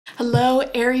Hello,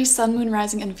 Aries, Sun, Moon,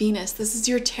 Rising, and Venus. This is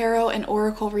your tarot and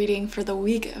oracle reading for the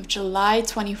week of July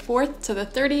 24th to the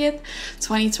 30th,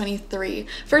 2023.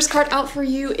 First card out for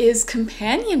you is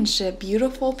Companionship,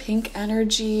 beautiful pink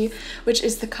energy, which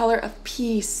is the color of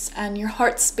peace and your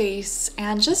heart space,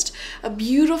 and just a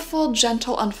beautiful,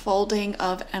 gentle unfolding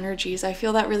of energies. I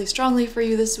feel that really strongly for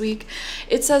you this week.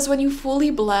 It says, when you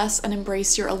fully bless and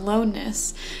embrace your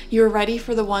aloneness, you are ready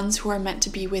for the ones who are meant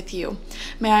to be with you.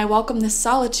 May I welcome this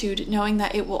solitude, knowing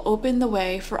that it will open the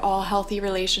way for all healthy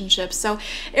relationships. So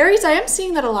Aries, I am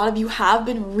seeing that a lot of you have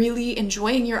been really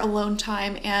enjoying your alone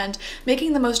time and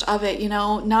making the most of it, you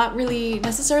know, not really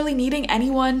necessarily needing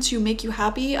anyone to make you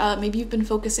happy. Maybe you've been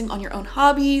focusing on your own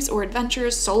hobbies or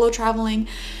adventures, solo traveling,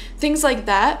 things like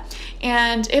that.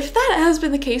 And if that has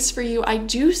been the case for you, I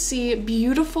do see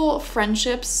beautiful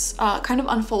friendships kind of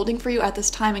unfolding for you at this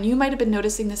time, and you might have been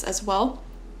noticing this as well.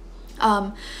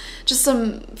 Just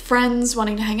some friends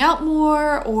wanting to hang out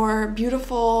more, or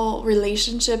beautiful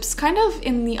relationships kind of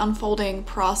in the unfolding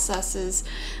processes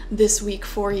this week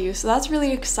for you. So that's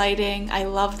really exciting. I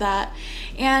love that.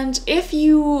 And if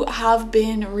you have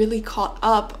been really caught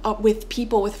up with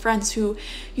people, with friends who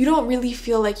you don't really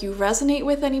feel like you resonate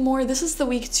with anymore, this is the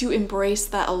week to embrace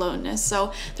that aloneness.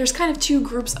 So there's kind of two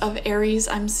groups of Aries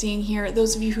I'm seeing here.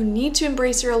 Those of you who need to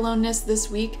embrace your aloneness this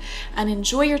week and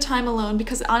enjoy your time alone,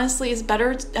 because honestly it's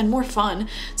better and more fun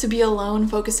to be alone,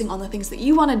 focusing on the things that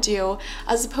you want to do,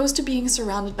 as opposed to being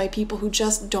surrounded by people who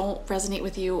just don't resonate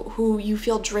with you, who you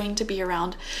feel drained to be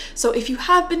around. So if you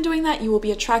have been doing that, you will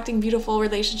be attracting beautiful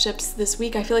relationships this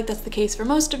week. I feel like that's the case for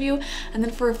most of you. And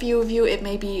then for a few of you, it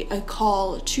may be a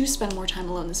call to spend more time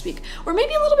alone this week, or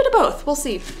maybe a little bit of both. We'll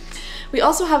see. We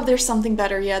also have There's Something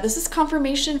Better. Yeah, this is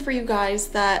confirmation for you guys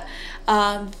that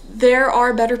there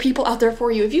are better people out there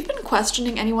for you. If you've been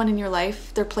questioning anyone in your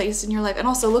life, their place in your life, and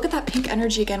also look at that pink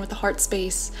energy again with the heart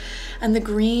space and the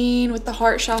green with the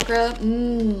heart chakra.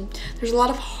 There's a lot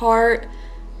of heart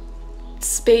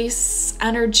space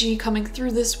energy coming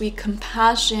through this week.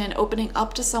 Compassion, opening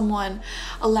up to someone,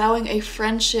 allowing a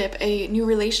friendship, a new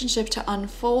relationship to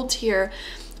unfold here,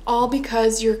 all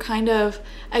because you're kind of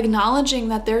acknowledging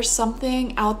that there's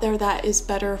something out there that is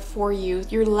better for you.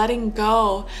 You're letting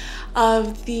go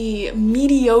of the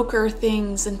mediocre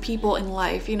things and people in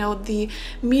life, you know, the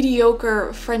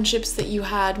mediocre friendships that you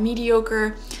had,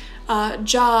 mediocre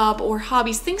job or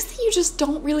hobbies, things that you just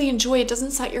don't really enjoy. It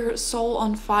doesn't set your soul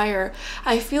on fire.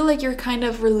 I feel like you're kind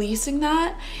of releasing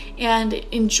that and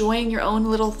enjoying your own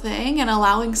little thing and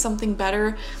allowing something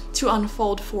better to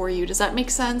unfold for you. Does that make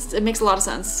sense? It makes a lot of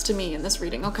sense to me in this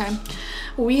reading. Okay,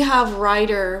 we have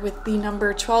Rider with the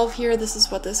number 12 here. This is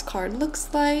what this card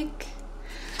looks like.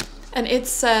 And it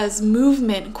says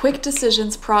movement, quick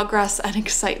decisions, progress, and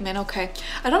excitement. Okay,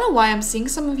 I don't know why I'm seeing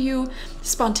some of you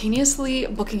spontaneously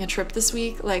booking a trip this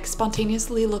week, like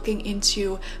spontaneously looking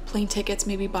into plane tickets,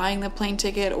 maybe buying the plane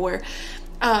ticket, or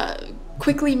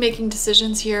quickly making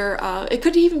decisions here. It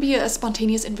could even be a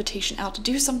spontaneous invitation out to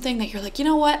do something that you're like, you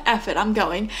know what, F it, I'm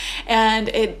going. And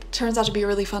it turns out to be a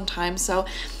really fun time. So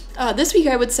this week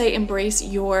I would say embrace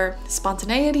your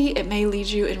spontaneity. It may lead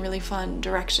you in really fun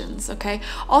directions, okay?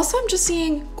 Also, I'm just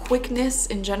seeing quickness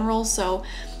in general, so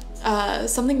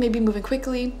something may be moving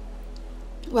quickly,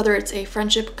 whether it's a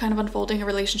friendship kind of unfolding, a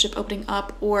relationship opening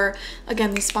up, or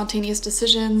again, these spontaneous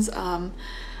decisions.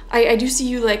 I do see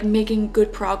you like making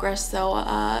good progress though,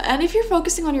 and if you're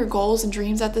focusing on your goals and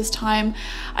dreams at this time,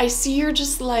 I see you're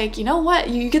just like, you know what,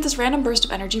 you get this random burst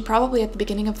of energy probably at the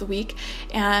beginning of the week,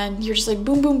 and you're just like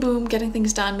boom boom boom, getting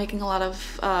things done, making a lot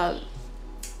of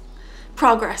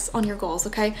progress on your goals.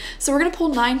 Okay, so we're gonna pull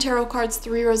 9 tarot cards,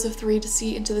 3 rows of 3, to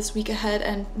see into this week ahead.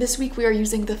 And this week we are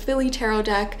using the Philly tarot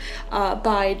deck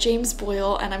by James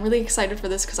Boyle, and I'm really excited for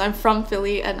this because I'm from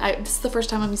Philly and this is the first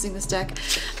time I'm using this deck.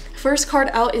 First card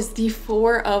out is the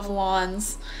 4 of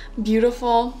Wands.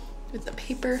 Beautiful with the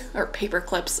paper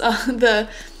clips.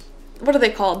 What are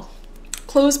they called?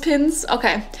 Clothespins.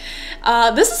 Okay.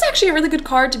 This is actually a really good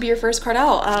card to be your first card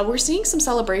out. We're seeing some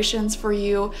celebrations for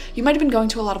you. You might have been going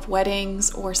to a lot of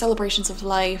weddings or celebrations of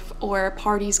life or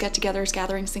parties, get-togethers,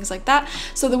 gatherings, things like that.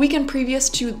 So the weekend previous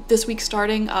to this week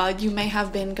starting, you may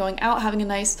have been going out, having a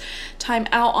nice time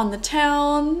out on the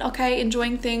town, okay,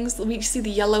 enjoying things. We see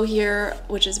the yellow here,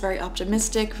 which is very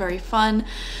optimistic, very fun.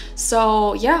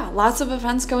 So yeah, lots of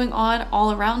events going on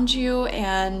all around you,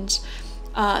 and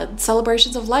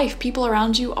celebrations of life. People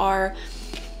around you are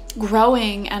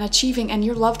growing and achieving, and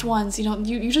your loved ones, you know,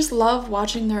 you just love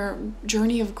watching their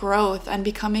journey of growth and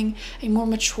becoming a more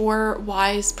mature,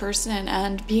 wise person,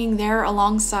 and being there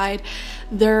alongside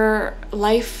their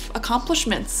life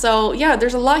accomplishments. So yeah,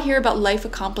 there's a lot here about life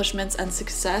accomplishments and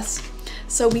success.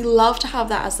 So we love to have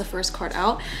that as the first card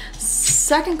out.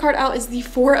 Second card out is the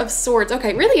Four of Swords.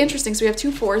 Okay, really interesting. So we have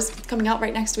two fours coming out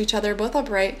right next to each other, both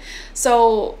upright.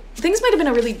 So things might have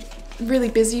been really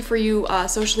busy for you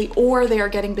socially, or they are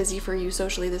getting busy for you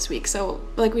socially this week. So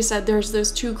like we said, there's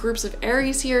those two groups of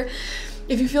Aries here.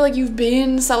 If you feel like you've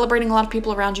been celebrating a lot of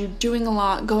people around you, doing a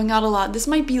lot, going out a lot, this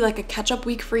might be like a catch-up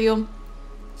week for you.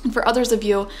 And for others of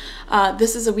you,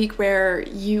 this is a week where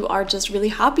you are just really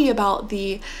happy about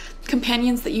the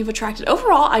companions that you've attracted.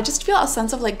 Overall, I just feel a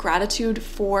sense of like gratitude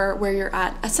for where you're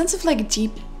at, a sense of like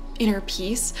deep inner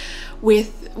peace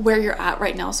with where you're at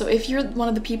right now. So if you're one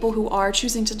of the people who are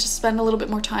choosing to just spend a little bit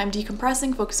more time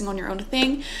decompressing, focusing on your own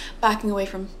thing, backing away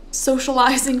from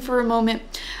socializing for a moment,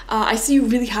 I see you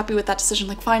really happy with that decision.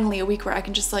 Like, finally a week where I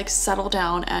can just like settle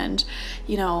down and,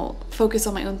 you know, focus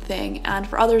on my own thing. And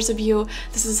for others of you,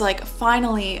 this is like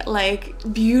finally like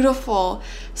beautiful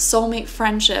soulmate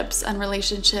friendships and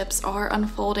relationships are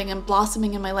unfolding and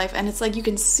blossoming in my life. And it's like you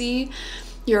can see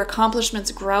your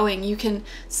accomplishments growing, you can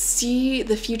see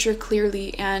the future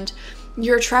clearly, and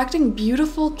you're attracting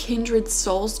beautiful kindred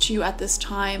souls to you at this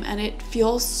time, and it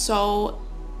feels so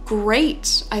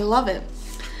great. I love it.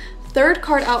 Third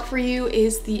card out for you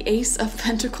is the Ace of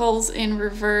Pentacles in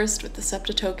reversed with the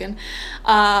Septa token.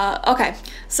 Okay,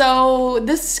 so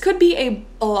this could be a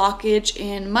blockage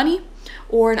in money,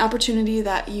 or an opportunity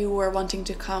that you were wanting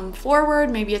to come forward.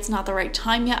 Maybe it's not the right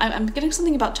time yet. I'm getting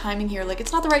something about timing here, like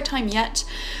it's not the right time yet,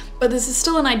 but this is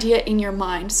still an idea in your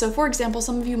mind. So for example,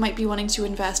 some of you might be wanting to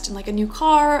invest in like a new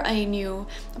car, a new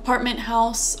apartment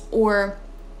house, or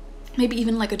maybe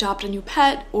even like adopt a new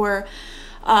pet, or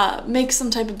make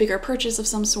some type of bigger purchase of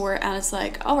some sort. And it's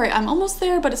like, all right, I'm almost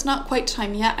there, but it's not quite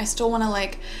time yet. I still want to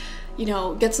like, you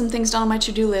know, get some things done on my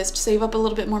to-do list, save up a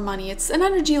little bit more money. It's an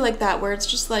energy like that where it's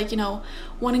just like, you know,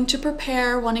 wanting to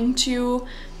prepare, wanting to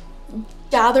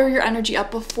gather your energy up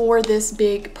before this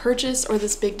big purchase or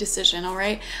this big decision. All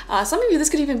right, some of you, this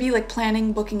could even be like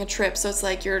planning, booking a trip. So it's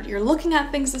like you're looking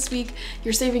at things this week,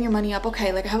 you're saving your money up.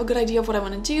 Okay, like I have a good idea of what I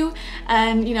want to do,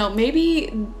 and you know,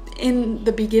 maybe in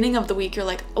the beginning of the week you're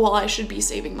like, well, I should be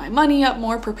saving my money up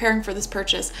more, preparing for this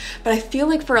purchase. But I feel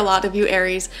like for a lot of you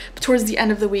Aries, towards the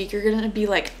end of the week you're gonna be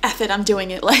like, F it, I'm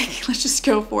doing it, like let's just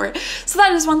go for it. So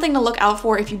that is one thing to look out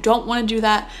for. If you don't want to do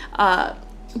that,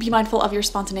 be mindful of your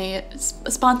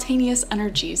spontaneous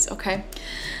energies. Okay,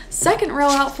 second row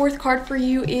out, fourth card for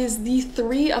you is the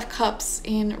Three of Cups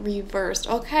in reversed.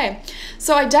 Okay,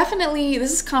 so I definitely,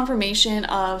 this is confirmation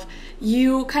of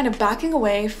you kind of backing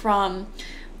away from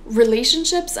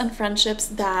relationships and friendships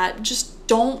that just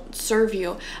don't serve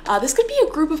you. This could be a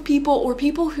group of people, or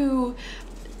people who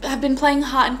have been playing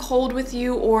hot and cold with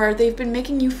you, or they've been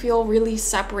making you feel really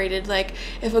separated. Like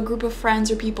if a group of friends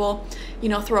or people, you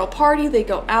know, throw a party, they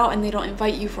go out and they don't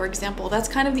invite you, for example. That's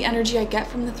kind of the energy I get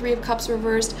from the Three of Cups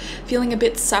reversed, feeling a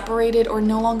bit separated or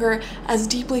no longer as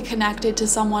deeply connected to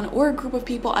someone or a group of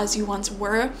people as you once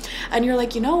were. And you're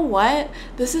like, you know what?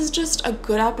 This is just a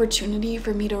good opportunity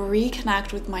for me to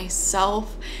reconnect with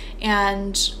myself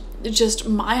and just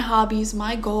my hobbies,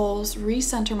 my goals,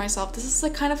 recenter myself. This is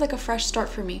like kind of like a fresh start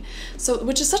for me. So,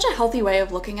 which is such a healthy way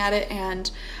of looking at it.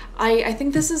 And I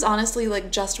think this is honestly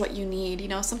like just what you need. You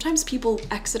know, sometimes people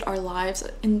exit our lives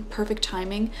in perfect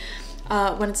timing,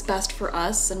 when it's best for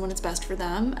us and when it's best for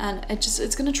them. And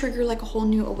it's gonna trigger like a whole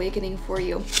new awakening for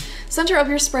you. Center of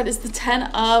your spread is the Ten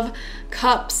of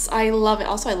Cups. I love it.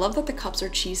 Also, I love that the cups are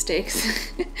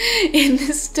cheesesteaks in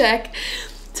this deck.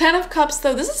 Ten of Cups,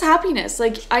 though, this is happiness.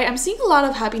 Like I'm seeing a lot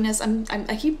of happiness.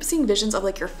 I keep seeing visions of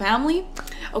like your family,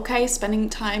 okay, spending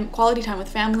time, quality time with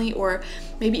family, or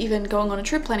maybe even going on a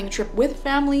trip, planning a trip with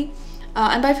family.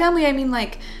 And by family, I mean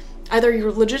like either your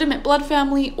legitimate blood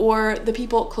family or the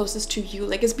people closest to you.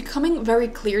 Like it's becoming very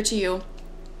clear to you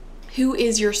who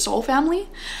is your soul family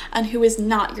and who is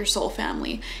not your soul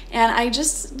family. And I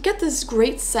just get this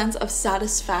great sense of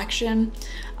satisfaction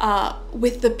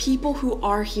with the people who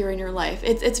are here in your life.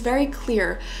 It's very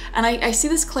clear. And I see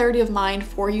this clarity of mind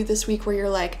for you this week where you're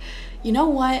like, you know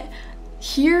what?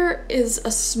 Here is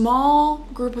a small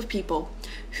group of people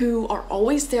who are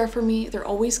always there for me. They're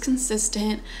always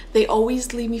consistent. They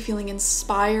always leave me feeling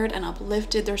inspired and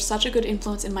uplifted. They're such a good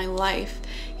influence in my life.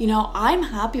 You know, I'm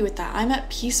happy with that. I'm at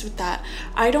peace with that.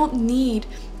 I don't need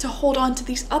to hold on to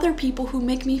these other people who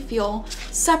make me feel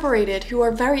separated, who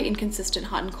are very inconsistent,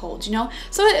 hot and cold, you know?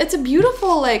 So it's a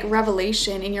beautiful like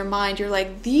revelation in your mind. You're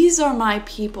like, these are my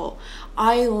people.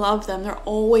 I love them. They're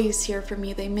always here for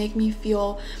me. They make me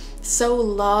feel so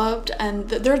loved, and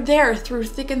they're there through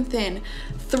thick and thin,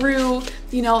 through,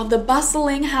 you know, the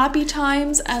bustling happy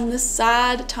times and the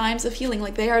sad times of healing.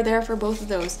 Like they are there for both of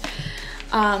those.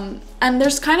 And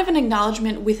there's kind of an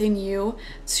acknowledgement within you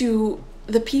to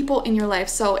the people in your life.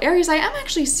 So Aries, I am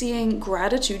actually seeing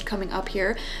gratitude coming up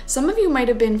here. Some of you might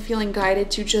have been feeling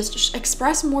guided to just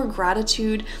express more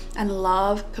gratitude and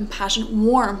love, compassion,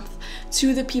 warmth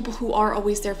to the people who are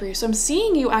always there for you. So I'm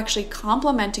seeing you actually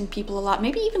complimenting people a lot,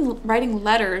 maybe even writing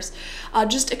letters,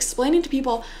 just explaining to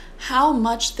people how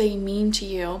much they mean to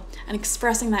you and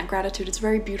expressing that gratitude. It's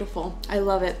very beautiful. I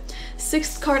love it.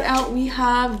 Sixth card out, we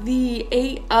have the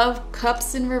Eight of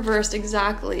Cups in reversed.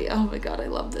 Exactly. Oh my God, I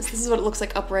love this. This is what it looks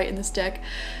like upright in this deck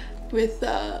with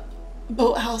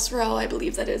Boathouse Row, I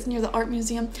believe that is, near the art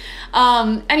museum.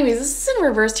 Anyways, this is in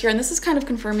reversed here, and this is kind of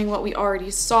confirming what we already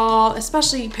saw,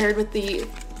 especially paired with the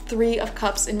Three of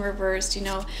Cups in reversed, you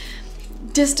know,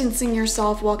 distancing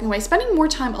yourself, walking away, spending more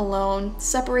time alone,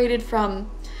 separated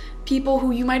from people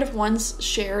who you might have once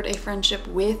shared a friendship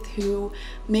with, who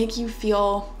make you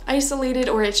feel isolated,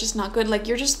 or it's just not good. Like,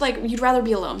 you're just like, you'd rather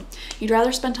be alone. You'd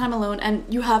rather spend time alone, and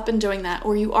you have been doing that,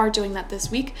 or you are doing that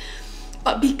this week.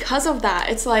 But because of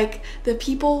that, it's like the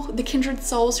people, the kindred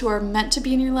souls who are meant to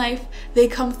be in your life, they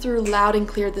come through loud and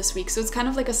clear this week. So it's kind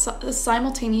of like a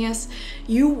simultaneous,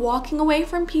 you walking away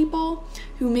from people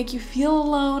who make you feel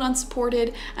alone,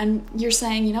 unsupported, and you're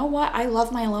saying, you know what, I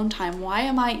love my alone time. Why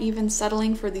am I even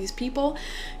settling for these people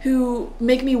who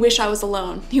make me wish I was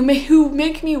alone? Who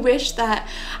make me wish that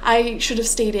I should have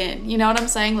stayed in. You know what I'm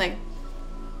saying? Like,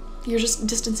 you're just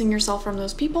distancing yourself from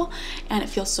those people, and it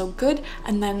feels so good.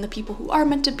 And then the people who are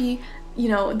meant to be, you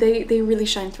know, they really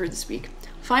shine through this week.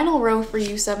 Final row for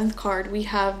you, seventh card, we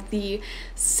have the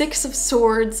Six of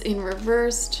Swords in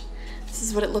reversed. This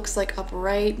is what it looks like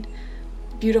upright.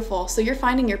 Beautiful. So you're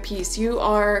finding your peace. You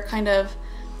are kind of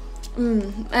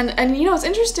and you know, it's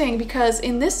interesting because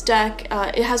in this deck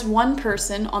it has one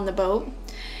person on the boat,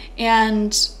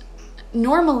 and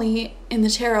normally in the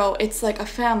tarot it's like a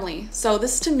family. So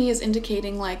this to me is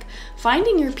indicating like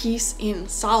finding your peace in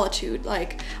solitude.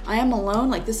 Like, I am alone,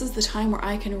 like this is the time where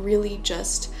I can really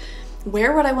just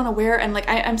wear what I want to wear. And like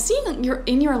I'm seeing you're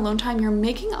in your alone time, you're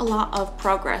making a lot of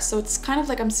progress. So it's kind of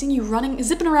like I'm seeing you running,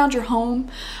 zipping around your home,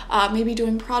 maybe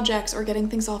doing projects or getting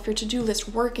things off your to-do list,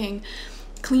 working,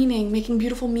 cleaning, making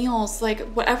beautiful meals, like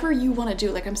whatever you want to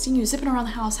do. Like, I'm seeing you zipping around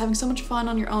the house, having so much fun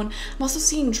on your own. I'm also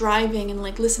seeing driving and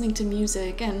like listening to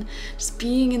music and just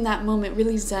being in that moment,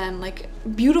 really zen, like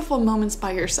beautiful moments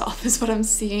by yourself is what I'm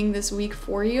seeing this week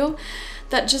for you.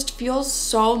 That just feels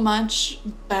so much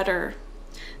better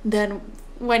than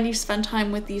when you spend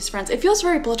time with these friends. It feels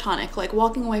very platonic, like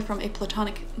walking away from a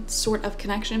platonic sort of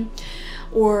connection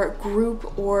or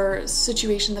group or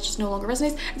situation that just no longer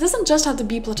resonates. It doesn't just have to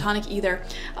be platonic either.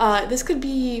 This could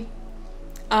be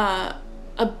a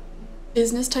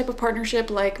business type of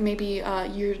partnership, like maybe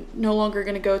you're no longer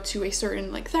going to go to a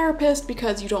certain like therapist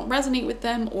because you don't resonate with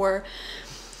them, or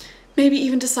maybe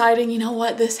even deciding, you know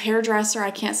what, this hairdresser,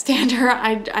 I can't stand her.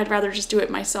 I'd rather just do it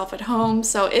myself at home.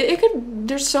 So it could,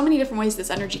 there's so many different ways this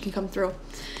energy can come through.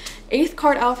 Eighth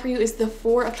card out for you is the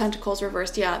Four of Pentacles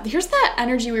reversed. Yeah, here's that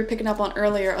energy we were picking up on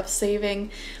earlier of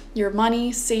saving your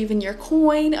money, saving your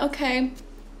coin, okay?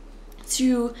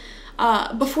 To,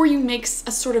 before you make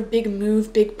a sort of big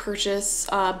move, big purchase,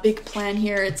 big plan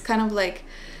here, it's kind of like,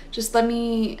 just let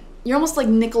me, you're almost like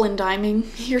nickel and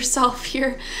diming yourself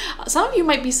here. Some of you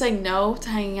might be saying no to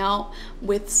hanging out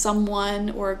with someone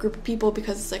or a group of people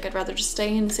because it's like, I'd rather just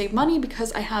stay in and save money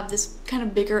because I have this kind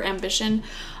of bigger ambition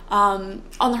on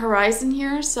the horizon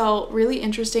here. So really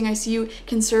interesting. I see you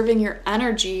conserving your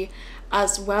energy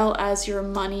as well as your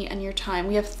money and your time.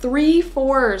 We have 3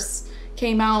 4s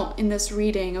came out in this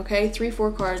reading, okay? 3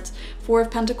 4 cards. 4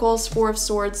 of Pentacles, 4 of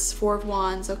Swords, 4 of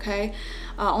Wands, okay?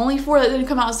 Only 4 that didn't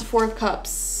come out is the 4 of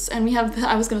Cups. And we have,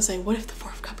 I was gonna say, what if the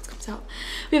 4 of Cups comes out?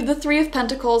 We have the 3 of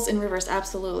Pentacles in reverse,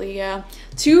 absolutely, yeah.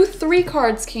 2 3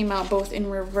 cards came out, both in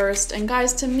reversed. And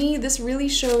guys, to me, this really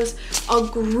shows a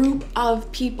group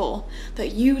of people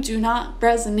that you do not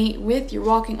resonate with. You're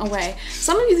walking away.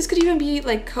 Some of you, this could even be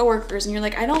like coworkers, and you're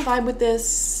like, I don't vibe with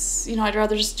this. You know, I'd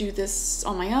rather just do this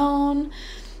on my own.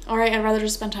 All right, I'd rather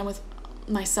just spend time with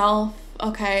myself,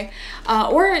 okay?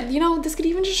 Or, you know, this could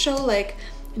even just show like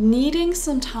needing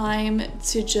some time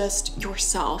to just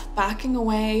yourself, backing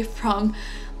away from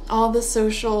all the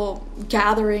social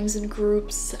gatherings and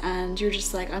groups, and you're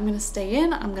just like, I'm gonna stay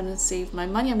in, I'm gonna save my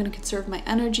money, I'm gonna conserve my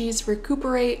energies,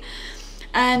 recuperate.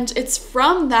 And it's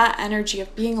from that energy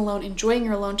of being alone, enjoying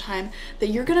your alone time, that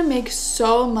you're gonna make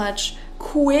so much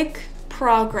quick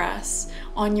progress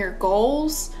on your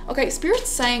goals. Okay, Spirit's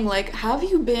saying like, have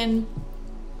you been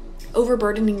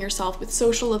overburdening yourself with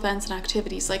social events and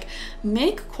activities? Like,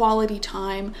 make quality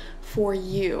time for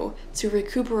you to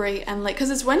recuperate, and like, because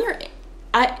it's when you're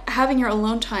having your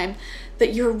alone time,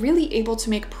 that you're really able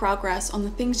to make progress on the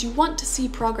things you want to see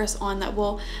progress on that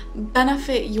will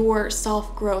benefit your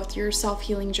self-growth, your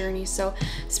self-healing journey. So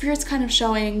Spirit's kind of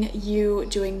showing you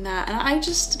doing that. And I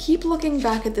just keep looking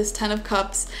back at this 10 of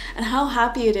Cups and how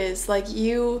happy it is. Like,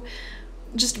 you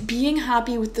just being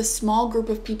happy with the small group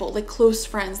of people, like close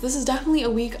friends. This is definitely a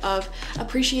week of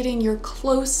appreciating your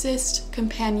closest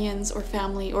companions or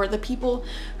family, or the people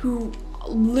who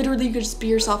literally you could just be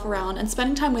yourself around, and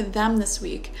spending time with them this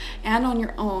week and on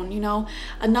your own. You know,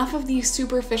 enough of these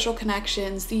superficial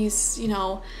connections, these, you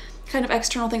know, kind of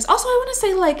external things. Also, I want to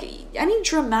say, like, any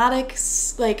dramatic,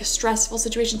 like, stressful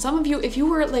situation. Some of you, if you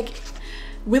were like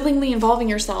willingly involving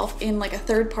yourself in like a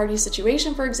third-party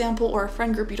situation, for example, or a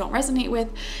friend group you don't resonate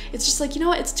with, it's just like, you know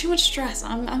what, it's too much stress.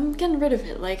 I'm getting rid of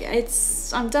it. Like,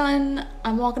 I'm done.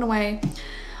 I'm walking away.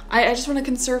 I just want to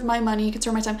conserve my money,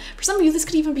 conserve my time. For some of you, this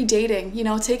could even be dating, you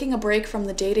know, taking a break from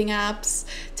the dating apps,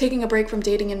 taking a break from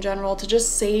dating in general to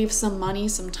just save some money,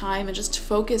 some time, and just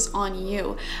focus on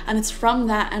you. And it's from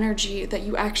that energy that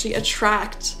you actually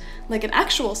attract like an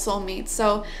actual soulmate.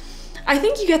 So I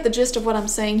think you get the gist of what I'm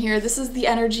saying here. This is the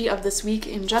energy of this week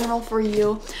in general for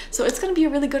you. So it's going to be a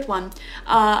really good one.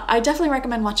 I definitely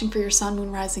recommend watching for your sun,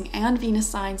 moon, rising, and Venus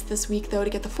signs this week, though, to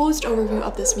get the fullest overview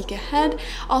of this week ahead.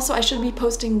 Also, I should be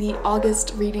posting the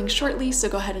August readings shortly, so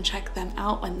go ahead and check them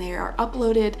out when they are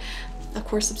uploaded. Of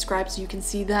course, subscribe so you can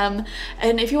see them.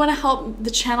 And if you want to help the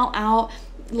channel out,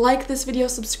 like this video,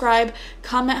 subscribe,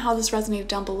 comment how this resonated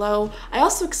down below. I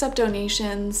also accept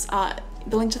donations.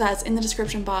 The link to that is in the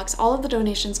description box. All of the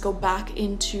donations go back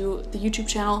into the YouTube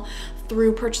channel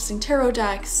through purchasing tarot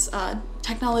decks,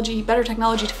 technology, better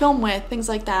technology to film with, things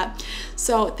like that.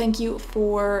 So thank you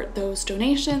for those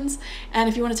donations. And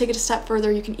if you want to take it a step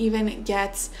further, you can even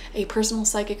get a personal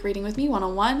psychic reading with me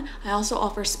one-on-one. I also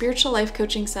offer spiritual life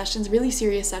coaching sessions, really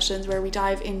serious sessions where we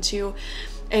dive into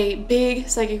a big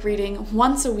psychic reading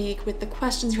once a week with the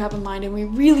questions you have in mind, and we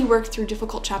really work through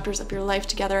difficult chapters of your life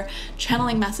together,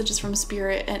 channeling messages from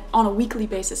Spirit and on a weekly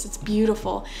basis. It's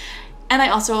beautiful. And I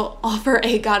also offer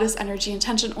a goddess energy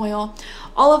intention oil.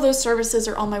 All of those services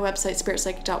are on my website,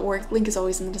 spiritpsychic.org. Link is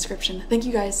always in the description. Thank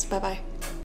you guys. Bye-bye.